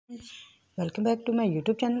Welcome back to my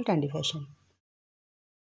YouTube channel Trendy Fashion.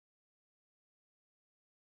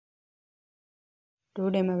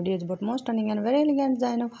 Today my video is about most stunning and very elegant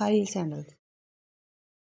design of high heel sandals.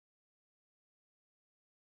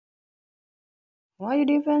 How are you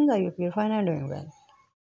dear friends? I hope you're fine and doing well.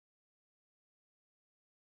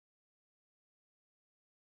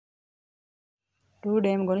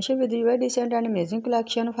 Today I'm going to share with you a decent and amazing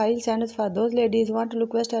collection of high heel sandals for those ladies who want to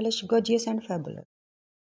look very stylish, gorgeous and fabulous.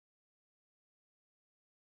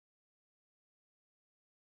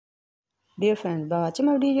 Dear friends, by watching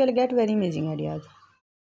my video you'll get very amazing ideas.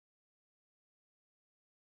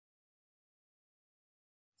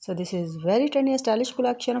 So this is very trendy and stylish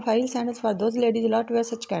collection of high heel sandals for those ladies who love to wear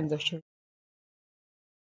such kinds of shoes.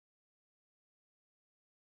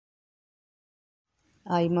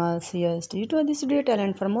 I must suggest you to this video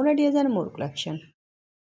talent for more ideas and more collection.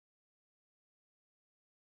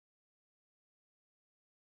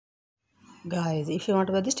 Guys, if you want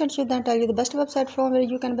to buy this stylish shoes, then I'll tell you the best website from where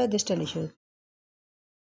you can buy this stylish shoes.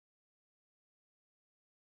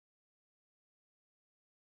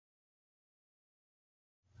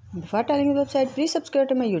 Before telling the website, please subscribe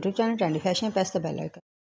to my YouTube channel Trendy Fashion and press the bell icon.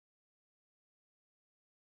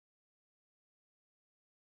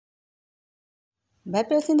 By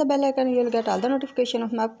pressing the bell icon, you will get all the notification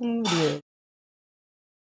of my upcoming videos.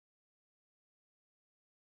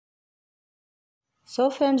 So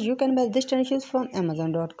friends, you can buy this stylish shoes from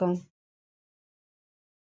Amazon.com.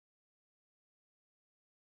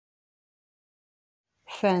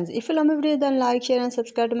 Friends, if you love my video, then like, share and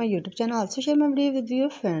subscribe to my YouTube channel. Also share my video with your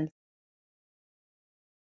friends.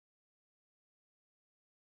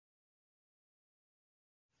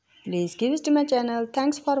 Please give it to my channel.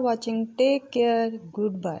 Thanks for watching. Take care.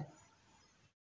 Goodbye.